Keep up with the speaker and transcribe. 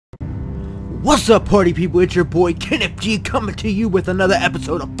What's up, party people? It's your boy Kenneth G coming to you with another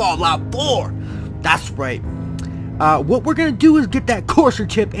episode of Fallout 4. That's right. What we're gonna do is get that Courser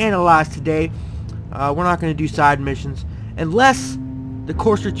chip analyzed today. We're not gonna do side missions unless the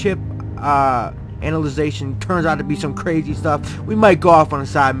Courser chip analyzation turns out to be some crazy stuff. We might go off on a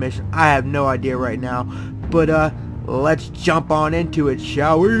side mission. I have no idea right now, but let's jump on into it,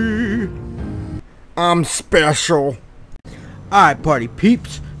 shall we? I'm special. Alright, party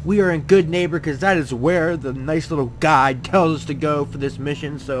peeps. We are in Good Neighbor because that is where the nice little guide tells us to go for this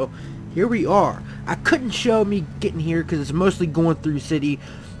mission. So here we are. I couldn't show me getting here because it's mostly going through city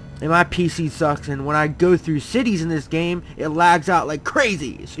and my PC sucks, and when I go through cities in this game it lags out like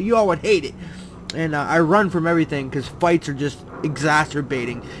crazy, so you all would hate it. And I run from everything because fights are just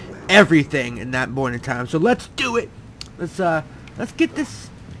exacerbating everything in that point in time. So let's do it. Let's get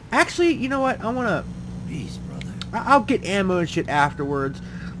this. Actually, you know what, I wanna, Peace, brother. I'll get ammo and shit afterwards.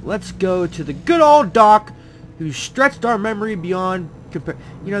 Let's go to the good old Doc, who stretched our memory beyond compare.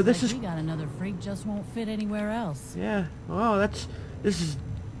 You know, this is. We got another freak just won't fit anywhere else. Yeah. Well, this is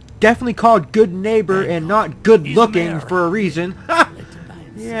definitely called Good Neighbor and not good looking for a reason.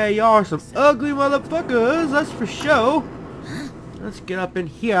 Yeah, y'all are some ugly motherfuckers. That's for sure. Let's get up in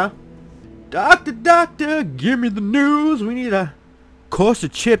here. Doctor, give me the news. We need a Courser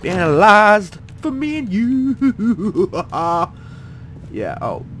chip analyzed for me and you. Yeah,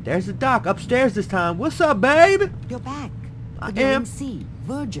 oh, there's the Doc upstairs this time. What's up, babe? You're back. I But you're am. in C.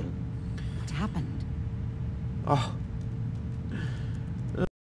 Virgil. What happened? Oh.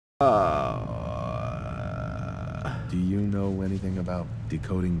 Do you know anything about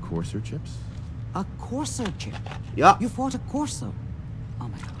decoding Courser chips? A Courser chip. Yeah. You fought a Courser. Oh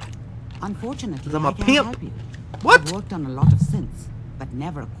my god. Unfortunately, 'Cause I'm a I can't pimp. help you. What? I've worked on a lot of synths, but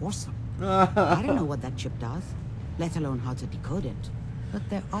never a Courser. I don't know what that chip does, let alone how to decode it. But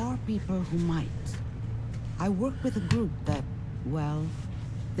there are people who might. I work with a group that, well,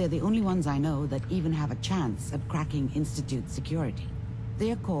 they're the only ones I know that even have a chance of cracking Institute security.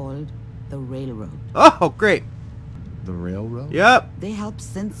 They're called the Railroad. Oh, great. The railroad? Yep. They help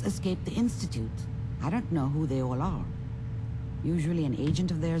synths escape the Institute. I don't know who they all are. Usually an agent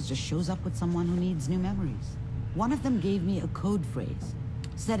of theirs just shows up with someone who needs new memories. One of them gave me a code phrase.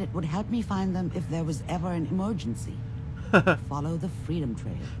 Said it would help me find them if there was ever an emergency. Follow the Freedom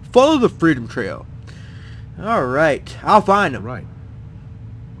Trail. Follow the Freedom Trail. Alright, I'll find him. Right.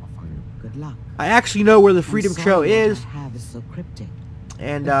 I'll find him. Good luck. I actually know where the I'm Freedom sorry Trail what is, I have is so cryptic.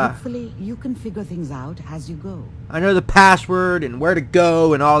 and But hopefully you can figure things out as you go. I know the password and where to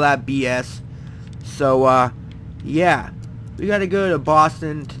go and all that BS. So, yeah. We gotta go to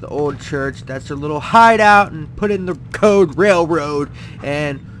Boston, to the old church. That's their little hideout, and put in the code Railroad.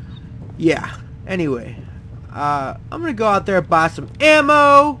 And, yeah. Anyway, I'm gonna go out there and buy some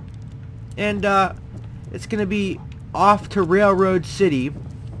ammo. And, it's gonna be off to Railroad City.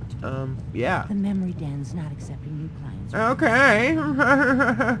 Yeah. The memory den's not accepting new clients. Okay.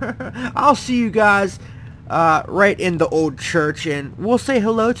 I'll see you guys right in the old church, and we'll say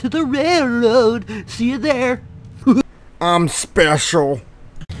hello to the railroad. See you there. I'm special.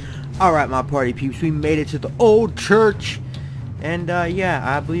 Alright, my party peeps, we made it to the old church. And yeah,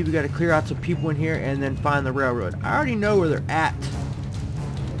 I believe we gotta clear out some people in here and then find the railroad. I already know where they're at.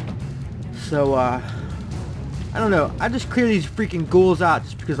 So I don't know. I just clear these freaking ghouls out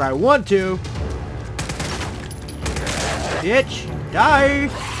just because I want to. Bitch, die!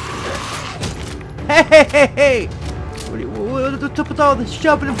 Hey! What's up with all this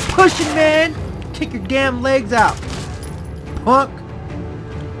shoving and pushing, man? Take your damn legs out, punk!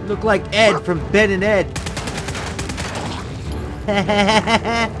 Look like Ed from Ben and Ed.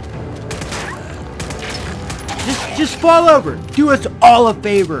 just fall over. Do us all a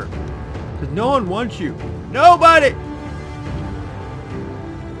favor, cause no one wants you. Nobody.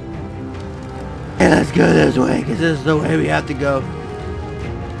 Hey, let's go this way, cause this is the way we have to go.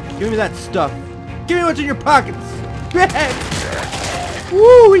 Give me that stuff. Give me what's in your pockets.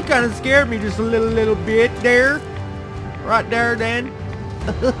 Woo! He kind of scared me just a little bit there. Right there, then.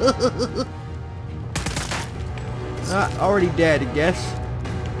 Already dead, I guess.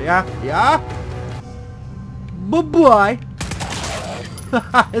 Yeah. Bye-bye.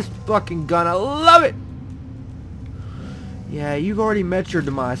 This fucking gun, I love it. Yeah, you've already met your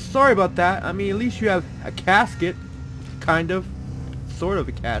demise. Sorry about that. I mean, at least you have a casket. Kind of. Sort of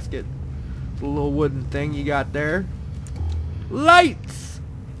a casket. The little wooden thing you got there. Lights!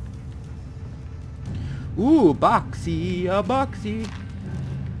 Ooh, boxy, a boxy.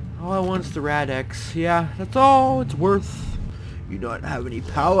 All I want is the Rad-X. Yeah, that's all it's worth. You don't have any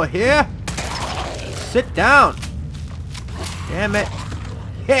power here. Sit down. Damn it.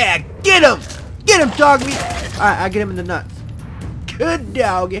 Yeah, get him! Get him, dog meat! Alright, I get him in the nuts. Good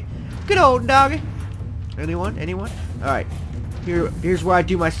doggy. Good old doggy. Anyone? Anyone? Alright. Here's where I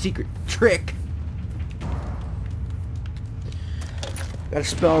do my secret trick. Gotta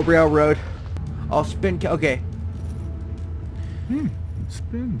spell railroad. I'll spin. Okay. It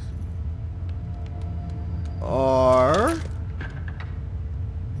spins. R.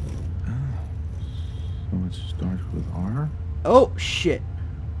 So it starts with R? Oh, shit.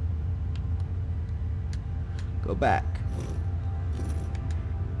 Go back.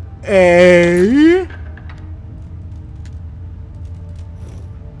 A.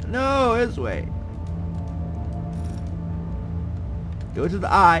 No, this way. Go to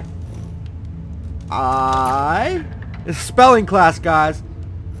the I. I. It's a spelling class, guys.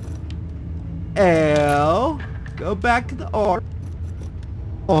 L. Go back to the R.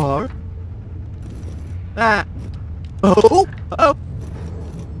 R. Ah. Oh. Oh.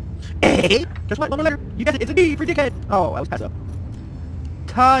 A. Just one more letter. You guessed it. It's a D for dickhead. Oh, I was passed up.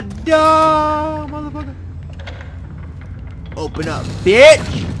 Ta-da, motherfucker. Open up,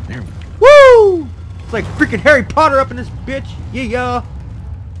 bitch. There we go. Woo! It's like freaking Harry Potter up in this bitch. Yeah.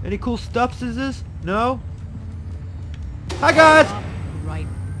 Any cool stuffs is this? No? Hi, guys. Stop right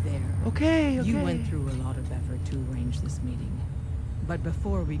there. Okay. You went through a lot of effort to arrange this meeting. But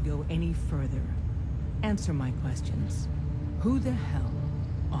before we go any further, answer my questions. Who the hell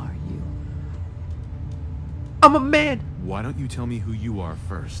are you? I'm a man. Why don't you tell me who you are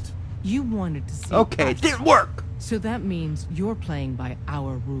first? You wanted to see Okay, us. it didn't work. So that means you're playing by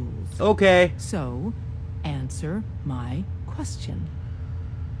our rules. Okay. So, answer my question.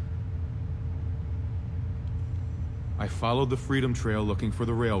 I followed the Freedom Trail looking for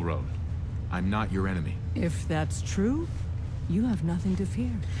the railroad. I'm not your enemy. If that's true, you have nothing to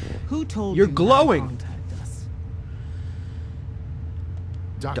fear. Who told You're you glowing. how to contact us?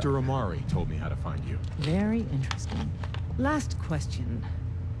 Dr. Amari told me how to find you. Very interesting. Last question.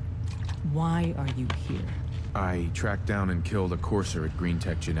 Why are you here? I tracked down and killed a courser at Green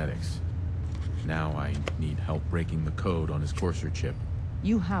Tech Genetics. Now I need help breaking the code on his courser chip.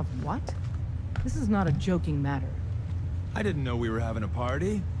 You have what? This is not a joking matter. I didn't know we were having a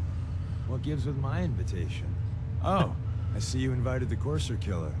party. What gives with my invitation? Oh, I see you invited the Courser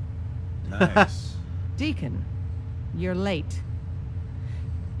killer. Nice. Deacon, you're late.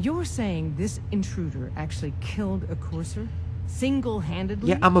 You're saying this intruder actually killed a courser? Single-handedly?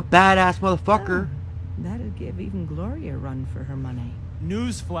 Yeah, I'm a badass motherfucker. That'd give even Gloria a run for her money.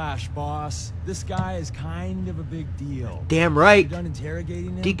 Newsflash, boss. This guy is kind of a big deal. Damn right. You're done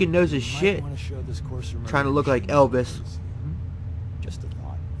interrogating him? Deacon knows his You might shit. wanna show this Courser Trying to look like murder Elvis. machine. Just a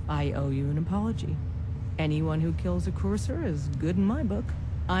thought. I owe you an apology. Anyone who kills a courser is good in my book.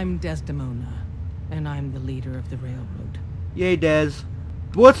 I'm Desdemona, and I'm the leader of the railroad. Yay, Des.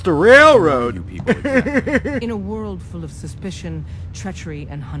 What's the You railroad? people exactly. In a world full of suspicion, treachery,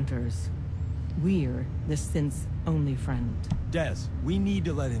 and hunters, we're the synth's only friend. Des, we need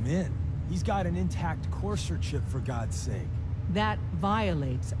to let him in. He's got an intact Courser chip, for God's sake. That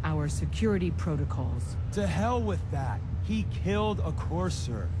violates our security protocols. To hell with that. He killed a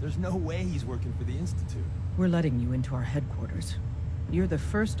Courser. There's no way he's working for the Institute. We're letting you into our headquarters. You're the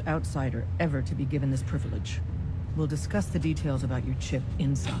first outsider ever to be given this privilege. We'll discuss the details about your chip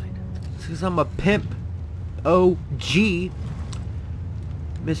inside. Because I'm a pimp. OG.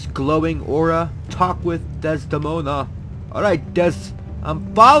 Miss Glowing Aura. Talk with Desdemona. Alright, Des.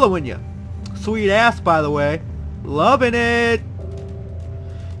 I'm following you. Sweet ass, by the way. Loving it.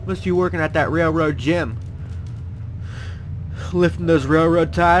 Must be working at that railroad gym. Lifting those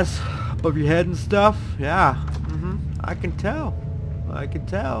railroad ties above your head and stuff. Yeah. I can tell. I can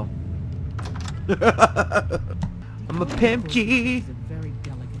tell. I'm a pimp G. It's a very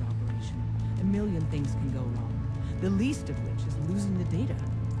delicate operation. A million things can go wrong. The least of which is losing the data.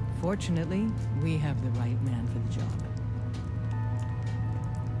 Fortunately, we have the right man for the job.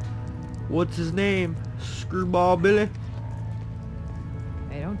 What's his name? Screwball Billy?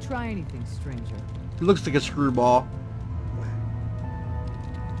 Hey, don't try anything, stranger. He looks like a screwball.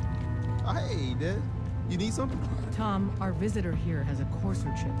 Hey, Dad. You need something? Tom, our visitor here has a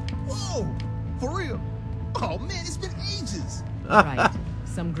courser chip. Whoa! For real? Oh, man, it's been ages. Right.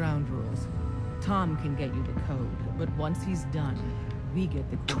 Some ground rules. Tom can get you the code, but once he's done, we get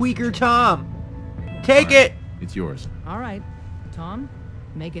the courser Tweaker chip. Tom. Take Alright, it. It's yours. All right. Tom,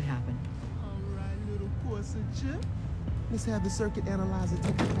 make it happen. All right, little Courser chip. Let's have the circuit analyzer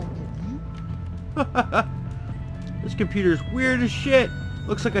take a crack at you. This computer's weird as shit.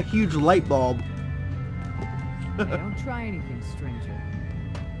 Looks like a huge light bulb. Hey, don't try anything, stranger.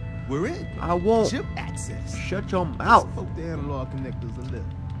 We're in. I won't. Chip access. Shut your mouth. Let's poke the analog connectors a little.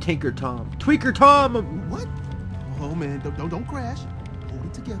 Tinker Tom. Tweaker Tom! What? Oh man, don't crash. Hold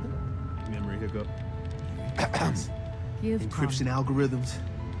it together. Memory hiccup. Give Encryption Tom. algorithms.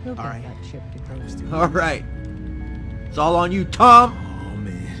 He'll get Alright. that chip decoded. Alright. It's all on you, Tom. Oh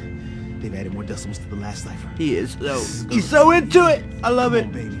man, they've added more decimals to the last cipher. He is so... He's so into it! I love Come it.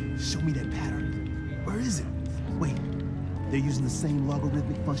 on, baby. Show me that pattern. Where is it? Wait, they're using the same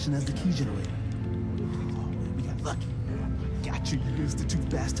logarithmic function as the key generator. Oh man, we got lucky. Got you, you Institute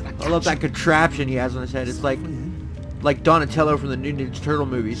bastard. I love that contraption he has on his head. It's like Donatello from the New Ninja Turtle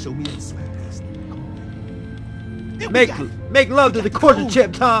movies. Show me that slap bastard. Come on. There we Make got it. make love to the quarter code.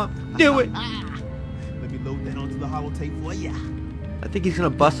 chip, Tom. Do it. Let me load that onto the holotape for ya. I think he's gonna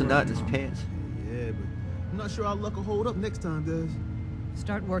bust a nut in his pants. Yeah, but I'm not sure our luck will hold up next time, Des.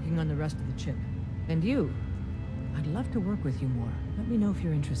 Start working on the rest of the chip. And you, I'd love to work with you more. Let me know if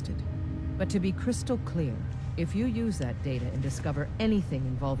you're interested. But to be crystal clear, if you use that data and discover anything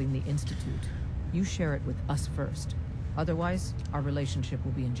involving the Institute, you share it with us first. Otherwise, our relationship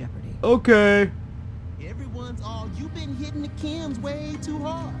will be in jeopardy. Okay. Everyone's all, you've been hitting the chems way too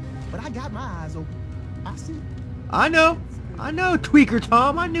hard. But I got my eyes open. I see. I know, Tweaker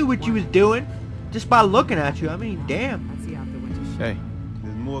Tom. I knew what you was doing just by looking at you. I mean, damn. Hey,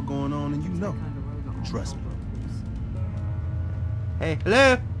 There's more going on than you know. Trust me. Hey,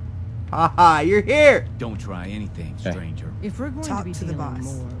 hello. Haha, you're here. Don't try anything, Hey. stranger. If we're going to be dealing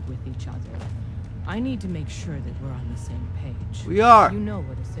more with each other, I need to make sure that we're on the same page. We are. You know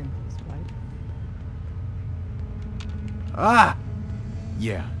what a synth is, right? Ah,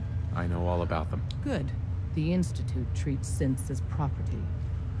 yeah, I know all about them. Good. The Institute treats synths as property,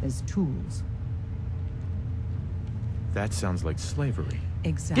 as tools. That sounds like slavery.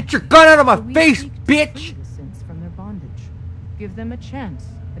 Exactly. get your gun out of my So we face, seek to bitch. free the synths from their bondage. Give them a chance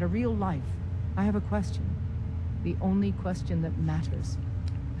at a real life. I have a question. The only question that matters.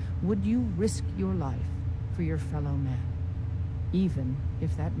 Would you risk your life for your fellow man? Even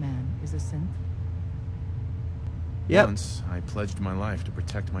if that man is a synth? Yep. Once, I pledged my life to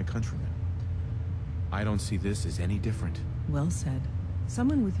protect my countrymen. I don't see this as any different. Well said.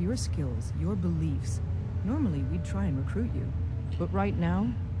 Someone with your skills, your beliefs. Normally, we'd try and recruit you. But right now,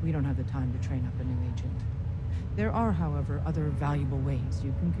 we don't have the time to train up a new agent. There are, however, other valuable ways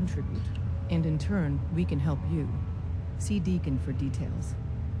you can contribute. And in turn, we can help you. See Deacon for details.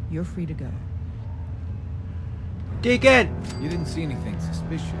 You're free to go. Deacon. You didn't see anything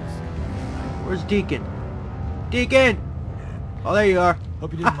suspicious. Where's Deacon? Deacon. Oh, there you are.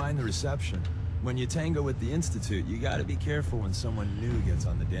 Hope you didn't mind the reception. When you tango with the Institute, you gotta be careful when someone new gets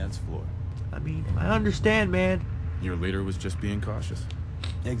on the dance floor. I mean, I understand, man. Your leader was just being cautious.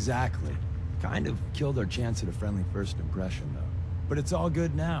 Exactly. Kind of killed our chance at a friendly first impression, though. But it's all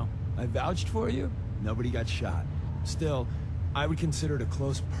good now. I vouched for you. Nobody got shot. Still, I would consider it a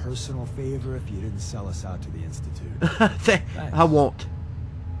close personal favor if you didn't sell us out to the Institute. I won't.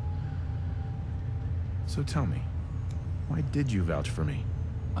 So tell me, why did you vouch for me?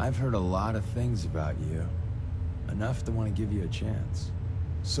 I've heard a lot of things about you. Enough to want to give you a chance.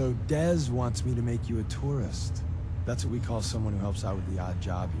 So Dez wants me to make you a tourist. That's what we call someone who helps out with the odd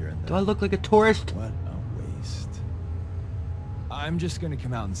job here and there. Do I look like a tourist? What a waste. I'm just gonna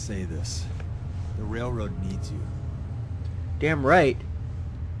come out and say this. The railroad needs you. Damn right.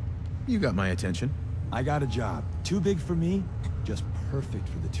 You got my attention. I got a job. Too big for me, just perfect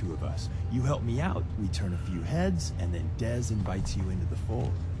for the two of us. You help me out, we turn a few heads, and then Dez invites you into the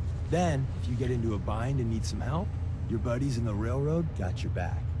fold. Then, if you get into a bind and need some help, your buddies in the railroad got your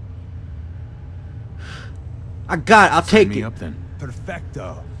back. I got it. I'll Sign take me it. up then.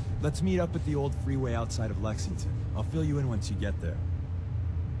 Perfecto. Let's meet up at the old freeway outside of Lexington. I'll fill you in once you get there.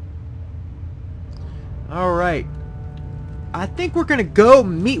 Alright. I think we're gonna go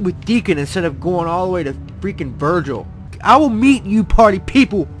meet with Deacon instead of going all the way to freaking Virgil. I will meet you party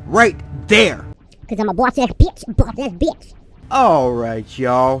people right there. Cause I'm a boss ass bitch. Alright,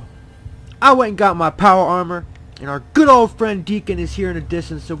 y'all. I went and got my power armor. And our good old friend Deacon is here in the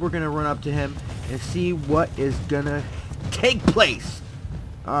distance. So we're gonna run up to him and see what is gonna take place.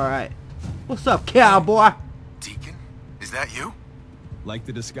 Alright. What's up, cowboy? Deacon? Is that you? Like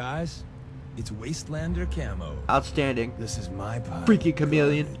the disguise? It's Wastelander camo. Outstanding. This is my pile. Freaky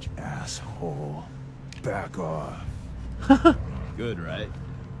chameleon. Garbage, asshole. Back off. Good, right?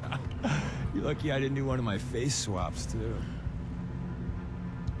 You're lucky I didn't do one of my face swaps, too.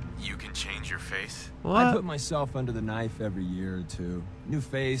 You can change your face? I put What? myself under the knife every year or two. New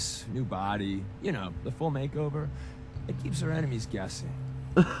face, new body. You know, the full makeover. It keeps our enemies guessing.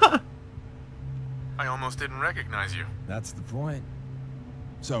 I almost didn't recognize you. That's the point.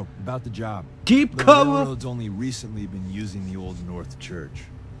 So, about the job. Deep The cover. railroad's only recently been using the Old North Church.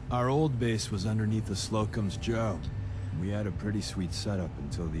 Our old base was underneath the Slocum's Joe. We had a pretty sweet setup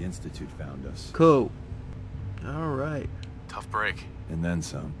until the Institute found us. Cool. Alright. Tough break. And then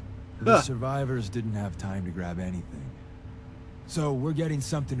some. The survivors didn't have time to grab anything. So we're getting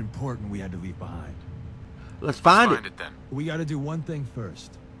something important we had to leave behind. Let's find it then. We gotta do one thing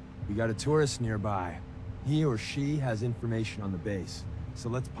first. We got a tourist nearby. He or she has information on the base. So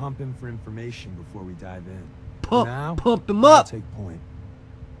let's pump him for information before we dive in. Pump him up! I'll take point.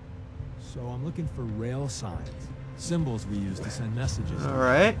 So I'm looking for rail signs. Symbols we use to send messages.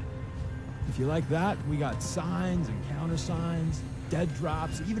 Alright. If you like that, we got signs and countersigns, dead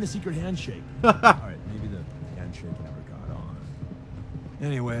drops, even a secret handshake. Alright, maybe the handshake never got on.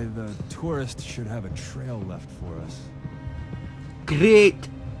 Anyway, the tourist should have a trail left for us. Great!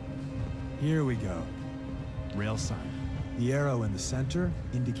 Here we go. Rail sign. The arrow in the center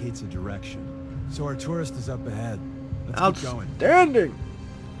indicates a direction. So our tourist is up ahead. Let's keep going. Outstanding!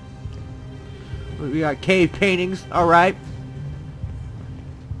 We got cave paintings, alright.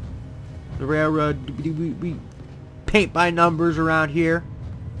 The railroad, we paint by numbers around here.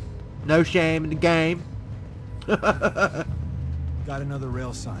 No shame in the game. Got another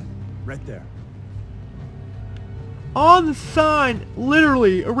rail sign. Right there. On the sign!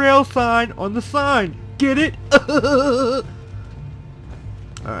 Literally, a rail sign on the sign. Get it?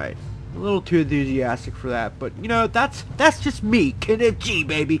 Alright. A little too enthusiastic for that, but you know, that's just me. Kenneth G,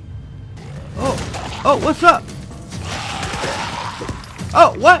 baby. Oh, what's up?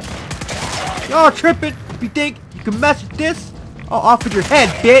 Oh, what? Y'all tripping? You think you can mess with this? I'll off with your head,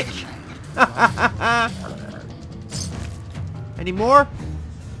 bitch. Any more?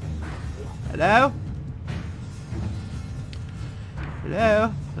 Hello?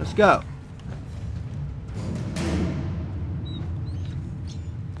 Hello? Let's go.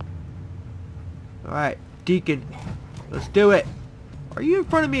 Alright, Deacon. Let's do it. Are you in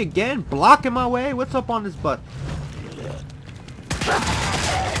front of me again? Blocking my way? What's up on this bus?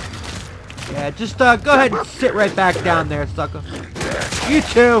 Yeah, just go ahead and sit right back down there, sucker. You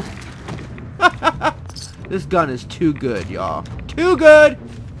too. This gun is too good, y'all. Too good.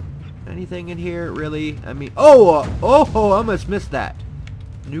 Anything in here, really? I mean, oh, I almost missed that.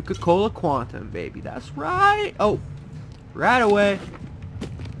 Nuka-Cola Quantum, baby. That's right. Oh, right away.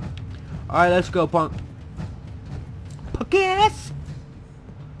 Alright, let's go, punk. Punk ass.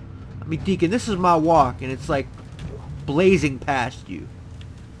 I mean, Deacon, this is my walk, and it's like blazing past you.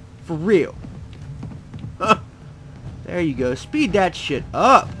 For real. There you go. Speed that shit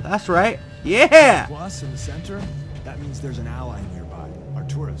up. That's right. Yeah. Plus, in the center, that means there's an ally nearby, our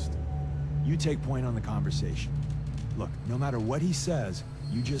tourist. You take point on the conversation. Look, no matter what he says,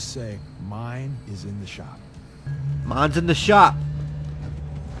 you just say, mine is in the shop. Mine's in the shop.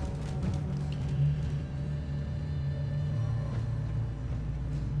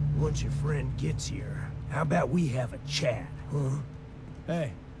 Once your friend gets here, how about we have a chat, huh?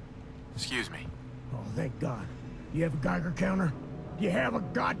 Hey. Excuse me. Oh, thank God. You have a Geiger counter? You have a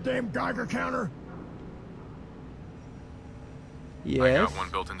goddamn Geiger counter? Yes. I got one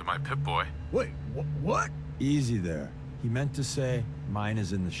built into my Pip-Boy. Wait, what? Easy there. He meant to say, mine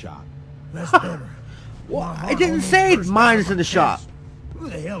is in the shop. That's better. Well, I didn't say mine is in the shop. Who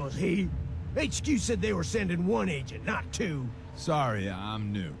the hell is he? HQ said they were sending one agent, not two. Sorry,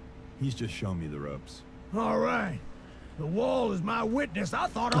 I'm new. He's just shown me the ropes. All right. The wall is my witness. I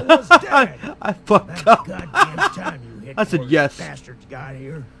thought I was dead. I fucked up. Goddamn time you hit I said yes. Bastards got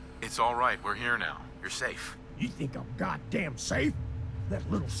here. It's all right. We're here now. You're safe. You think I'm goddamn safe? That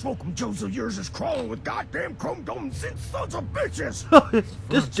little Slocum Joes of yours is crawling with goddamn chrome dome sons of bitches.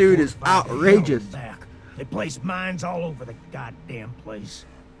 This dude is outrageous. They place mines all over the goddamn place.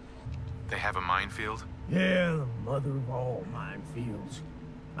 They have a minefield? Yeah, the mother of all minefields.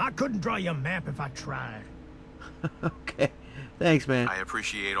 I couldn't draw you a map if I tried. Okay. Thanks, man. I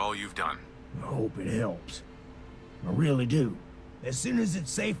appreciate all you've done. I hope it helps. I really do. As soon as it's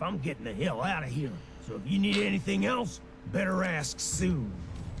safe, I'm getting the hell out of here. So if you need anything else, better ask soon.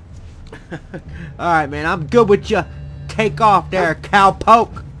 Alright, man. I'm good with you. Take off there,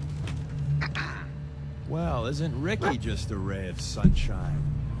 cowpoke. Well, isn't Ricky just a ray of sunshine?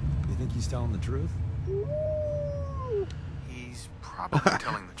 You think he's telling the truth? He's probably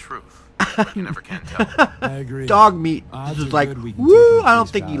telling the truth. But you never can tell. I agree. Dog meat. Odds Just are like, good we can woo! take him I don't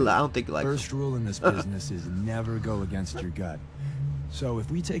face think he value. likes First rule in this business is never go against your gut. So if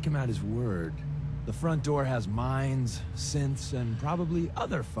we take him at his word, the front door has mines, synths, and probably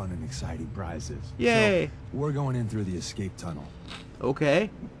other fun and exciting prizes. Yay! So we're going in through the escape tunnel. Okay.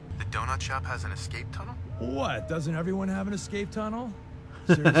 The donut shop has an escape tunnel? What? Doesn't everyone have an escape tunnel?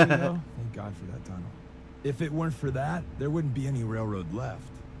 Seriously though? Thank God for that tunnel. If it weren't for that, there wouldn't be any railroad left.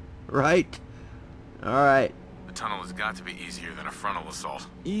 Right? Alright. The tunnel has got to be easier than a frontal assault.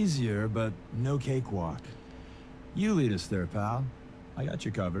 Easier, but no cakewalk. You lead us there, pal. I got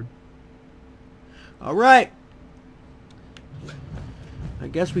you covered. Alright. I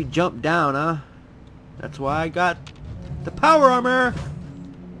guess we jumped down, huh? That's why I got the power armor.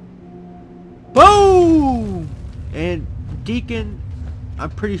 Boom! And Deacon, I'm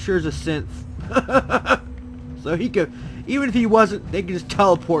pretty sure is a synth. So he could, even if he wasn't, they could just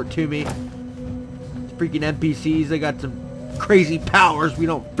teleport to me. Freaking NPCs, they got some crazy powers we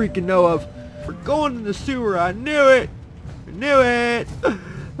don't freaking know of. We're going in the sewer, I knew it! I knew it!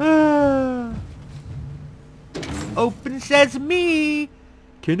 Open sesame!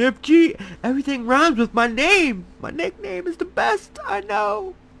 Kenneth G! Everything rhymes with my name! My nickname is the best, I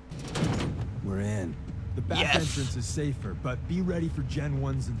know! We're in. The back entrance is safer, but be ready for Gen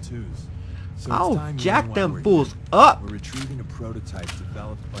 1s and 2s. So I'll it's time you jack know why them we're fools here. up! We're retrieving a prototype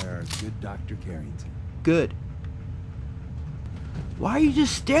developed by our good Dr. Carrington. Good. Why are you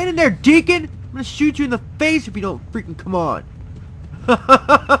just standing there, Deacon? I'm gonna shoot you in the face if you don't freaking come on.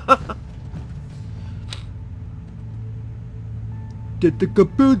 Get the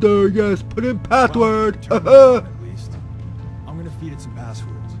computer, yes, put in password. Well, at least. I'm gonna feed it some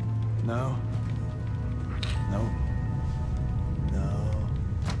passwords. No. No. No.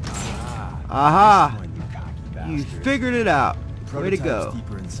 Aha! This one, you cocky You bastard. figured it out. The Way to prototype's go.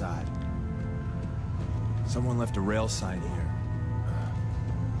 deeper inside. Someone left a rail sign here.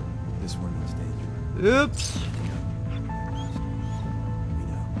 This one needs danger. Oops. We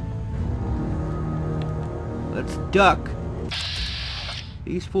know. Let's duck.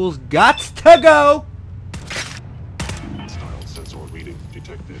 These fools gots to go. Style sensor reading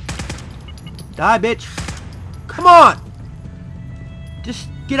detected. Die, bitch. Come on. Just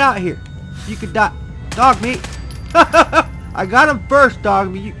get out of here. You could die. Dog meat. I got him first,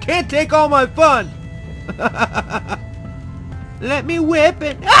 dog meat. You can't take all my fun. Let me whip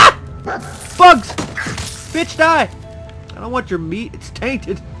it. Ah! Bugs. Bitch, die. I don't want your meat. It's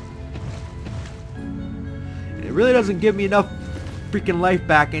tainted. And it really doesn't give me enough freaking life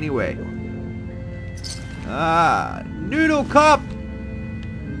back anyway. Ah, noodle cup.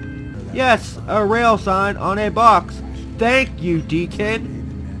 Yes, a rail sign on a box. Thank you, Deacon.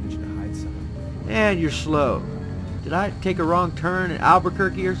 And you're slow. Did I take a wrong turn in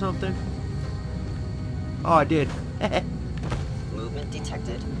Albuquerque or something? Oh, I did. Movement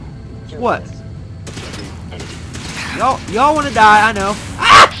detected. What? Y'all want to die? I know.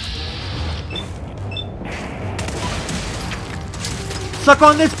 Ah! Suck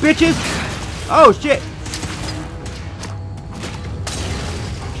on this, bitches! Oh shit!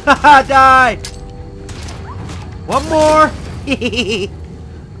 Haha, die! One more!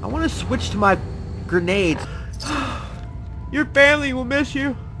 I want to switch to my grenades. Your family will miss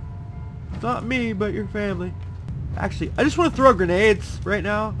you. Not me, but your family. Actually, I just want to throw grenades right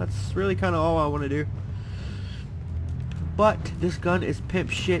now. That's really kind of all I want to do. But this gun is pimp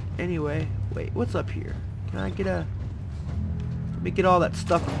shit anyway. Wait, what's up here? Can I get a... Let me get all that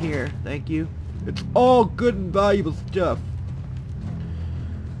stuff in here. Thank you. It's all good and valuable stuff.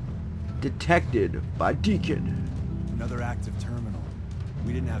 Detected by Deacon. Another active terminal.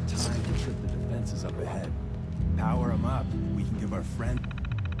 We didn't have time to trip the defenses up ahead. Power them up. We can give our friend...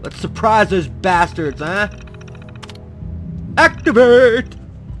 Let's surprise those bastards, huh? Activate!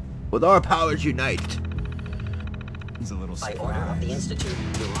 With our powers unite. A little By order of the Institute,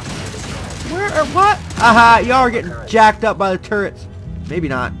 you must be destroyed. Where or what? Aha, y'all are getting jacked up by the turrets. Maybe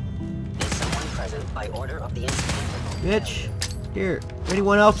not. Is someone present by order of the Institute? Bitch. Here.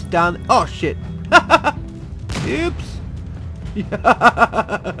 Anyone else down? Oh shit. Oops.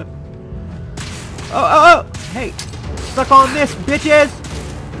 Oh. Hey. Stuck on this, bitches.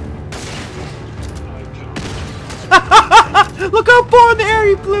 Look how far in the air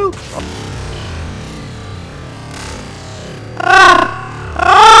he flew.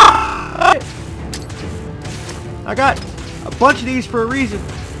 I got a bunch of these for a reason.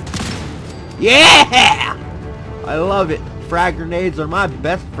 Yeah! I love it. Frag grenades are my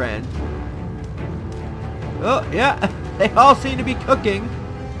best friend. Oh, yeah. They all seem to be cooking.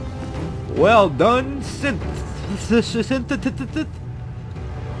 Well done,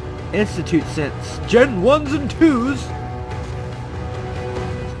 Institute synths. Gen 1s and 2s.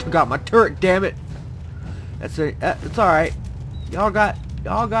 Took out my turret, damn it. It's alright. Y'all got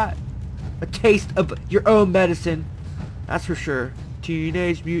a taste of your own medicine. That's for sure.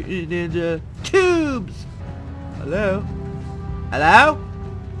 Teenage Mutant Ninja Tubes. Hello? Hello?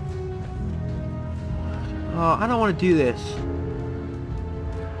 Oh, I don't want to do this.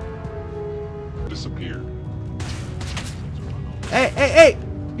 Disappeared. Hey!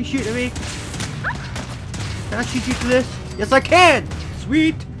 You shooting at me? Can I shoot you for this? Yes, I can!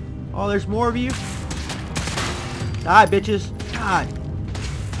 Sweet! Oh, there's more of you? Die, bitches. God.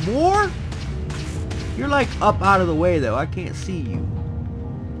 More? You're like up out of the way, though. I can't see you.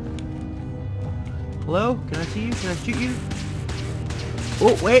 Hello? Can I see you? Can I shoot you?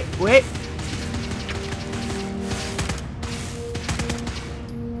 Oh, wait, wait.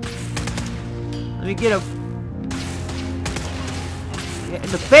 Let me get him. Get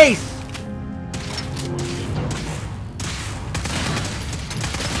in the face!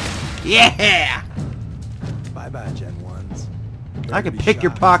 Yeah! Bye-bye, Gen 1s. I can pick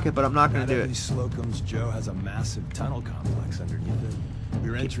your pocket, but I'm not going to do it. Slocum's Joe has a massive tunnel complex underneath it.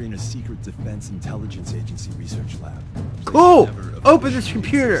 We're entering a secret Defense Intelligence Agency research lab. Cool! Open this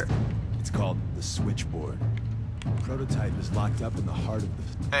computer! It's called the Switchboard. The prototype is locked up in the heart of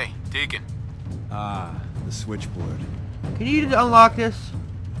the... Hey, Deacon. Ah, the Switchboard. Can you unlock this?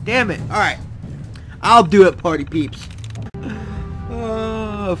 Damn it. Alright. I'll do it, party peeps.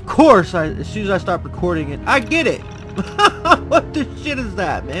 Of course, as soon as I stop recording it, I get it. What the shit is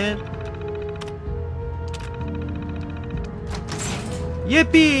that, man?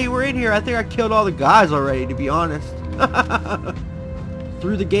 Yippee! We're in here. I think I killed all the guys already, to be honest.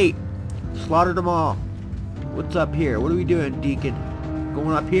 Through the gate. Slaughtered them all. What's up here? What are we doing, Deacon?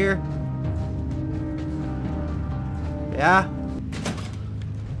 Going up here? Yeah?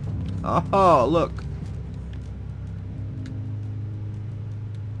 Oh, look.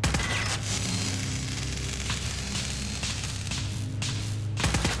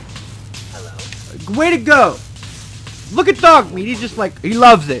 Way to go! Look at Dog Meat. He's just like, he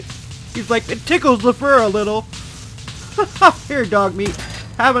loves it. He's like, it tickles the fur a little. Here, Dog Meat.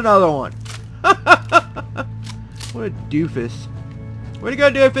 Have another one. What a doofus. Way to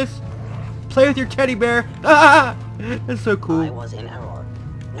go, doofus. Play with your teddy bear. That's so cool. I was in error.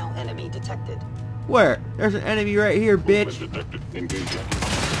 No enemy detected. Where? There's an enemy right here, bitch.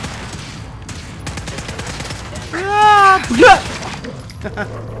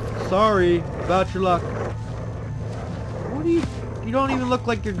 Sorry about your luck. What do you... You don't even look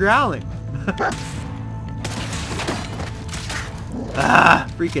like you're growling.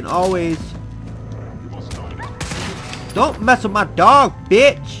 Freaking always. Don't mess with my dog,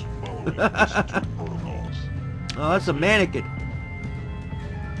 bitch. Oh, that's a mannequin.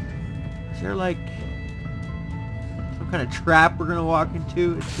 Is there like some kind of trap we're gonna walk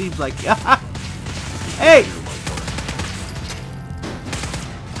into? It seems like. Hey!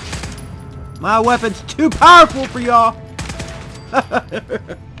 My weapon's too powerful for y'all.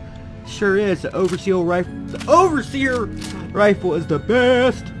 Sure is. The Overseer rifle. The Overseer rifle is the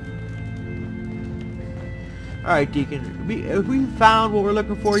best. All right, Deacon. Have we found what we're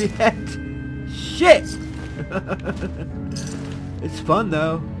looking for yet? Shit. It's fun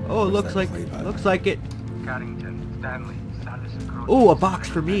though. Oh, it looks like it. Carrington, Stanley, Salis, oh, a box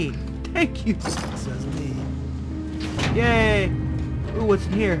for me. Thank you. Says me. Yay. Ooh, what's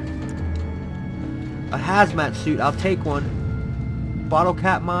in here? A hazmat suit. I'll take one. Bottle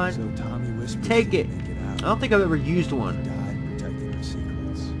cap mine. So Tommy whispered take it. I don't think I've ever used one. Died protecting her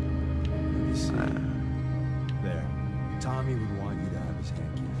secrets. Let me see. There. Tommy would want you to have his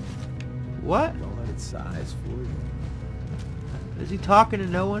hanky. What? Don't let it size for you. Is he talking to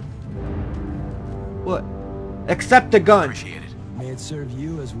no one? What? Except the gun. Appreciate it. May it serve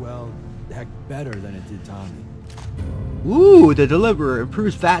you as well, heck, better than it did Tommy. Ooh, the Deliverer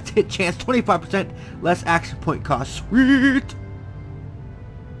improves VATS hit chance 25%, less action point cost. Sweet.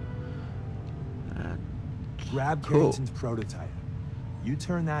 Grab cool. Carrington's prototype. You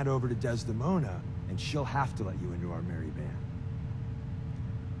turn that over to Desdemona, and she'll have to let you into our merry band.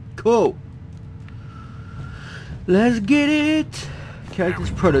 Cool. Let's get it.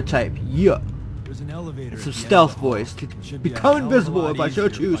 Carrington's prototype. Yeah. There's an elevator. Some stealth voice to become invisible if I so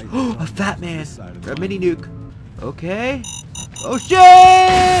choose. A fat man. Or a mini nuke. Okay. Oh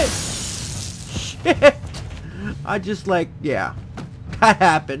shit! Shit! I just like, yeah. That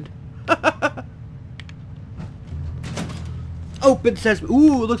happened. Open sesame.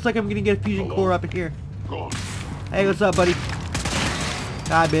 Ooh, it looks like I'm gonna get a fusion core up in here. Hey, what's up, buddy?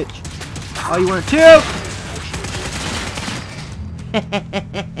 Die, bitch. Oh, you want to?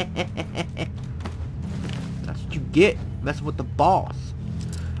 That's what you get, messing with the boss.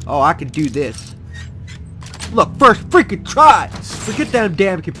 Oh, I can do this. Look, first freaking try. Forget them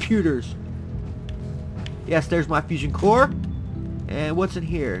damn computers. Yes, there's my fusion core. And what's in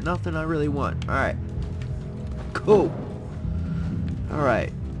here? Nothing I really want. Alright. Cool.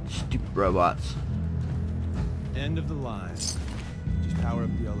 Alright. Stupid robots. End of the line. Just power up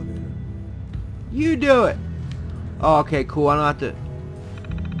the elevator. You do it. Oh, okay, cool. I don't have to...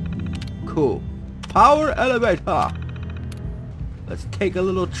 Cool. Power elevator. Let's take a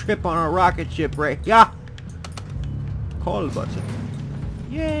little trip on our rocket ship right here. Call button.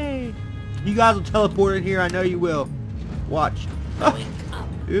 Yay. You guys will teleport in here. I know you will. Watch.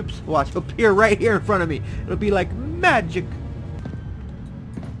 Oops. Watch. It'll appear right here in front of me. It'll be like magic.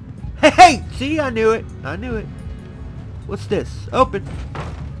 Hey! See? I knew it. I knew it. What's this? Open.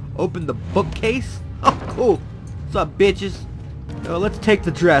 Open the bookcase? Oh, cool. What's up, bitches? Oh, let's take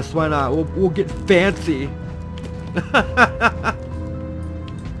the dress. Why not? We'll get fancy.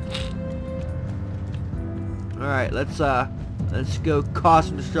 Alright, let's go cause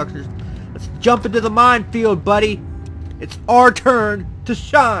some destruction. Let's jump into the minefield, buddy. It's our turn to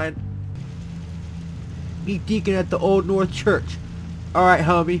shine. Meet Deacon at the Old North Church. Alright,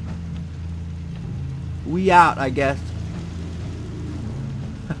 homie. We out, I guess.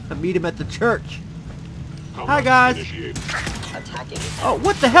 Meet him at the church. Hi, guys. Oh,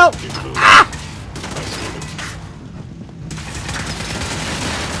 what the hell? Ah!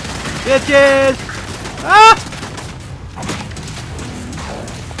 Bitches! Ah!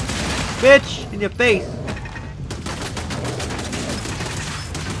 Bitch, in your face.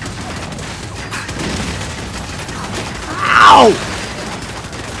 Ow!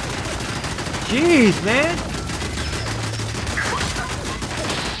 Jeez, man.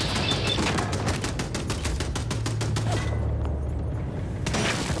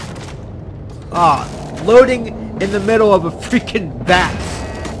 Ah, loading in the middle of a freaking bat.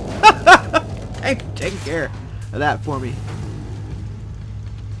 Take care of that for me.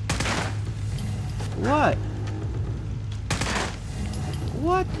 What?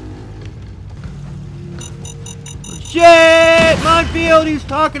 What? Shit! Minefield he's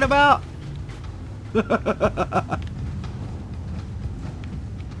talking about! Can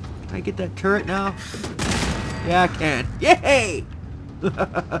I get that turret now? Yeah, I can. Yay!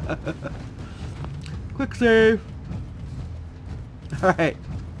 Quick save. Alright.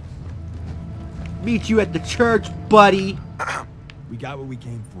 Meet you at the church, buddy. We got what we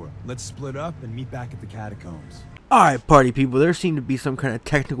came for. Let's split up and meet back at the catacombs. Alright, party people. There seemed to be some kind of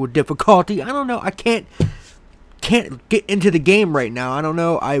technical difficulty. I don't know. I can't get into the game right now. I don't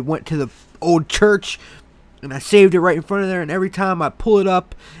know. I went to the old church and I saved it right in front of there, and every time I pull it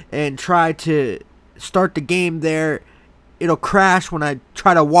up and try to start the game there, it'll crash when I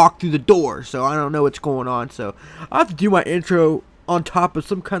try to walk through the door. So I don't know what's going on. So I have to do my intro on top of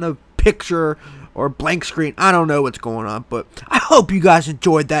some kind of picture or blank screen. I don't know what's going on, but I hope you guys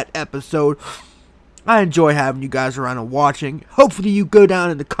enjoyed that episode. I enjoy having you guys around and watching. Hopefully you go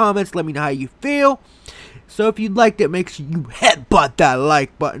down in the comments, let me know how you feel. So if you liked it, make sure you headbutt that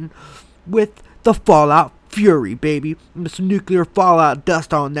like button with the Fallout Fury, baby. And some nuclear fallout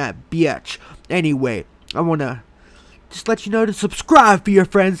dust on that bitch. Anyway, I want to just let you know to subscribe for your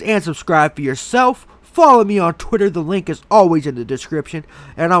friends and subscribe for yourself. Follow me on Twitter. The link is always in the description.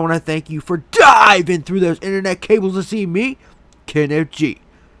 And I want to thank you for diving through those internet cables to see me, Kenneth G.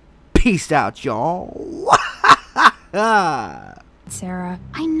 Peace out, y'all. Sarah,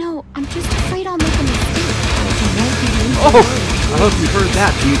 I know. I'm just afraid I'll make a mistake. Oh, I hope you heard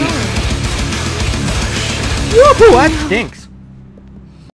that, beauty. Woohoo, that stinks.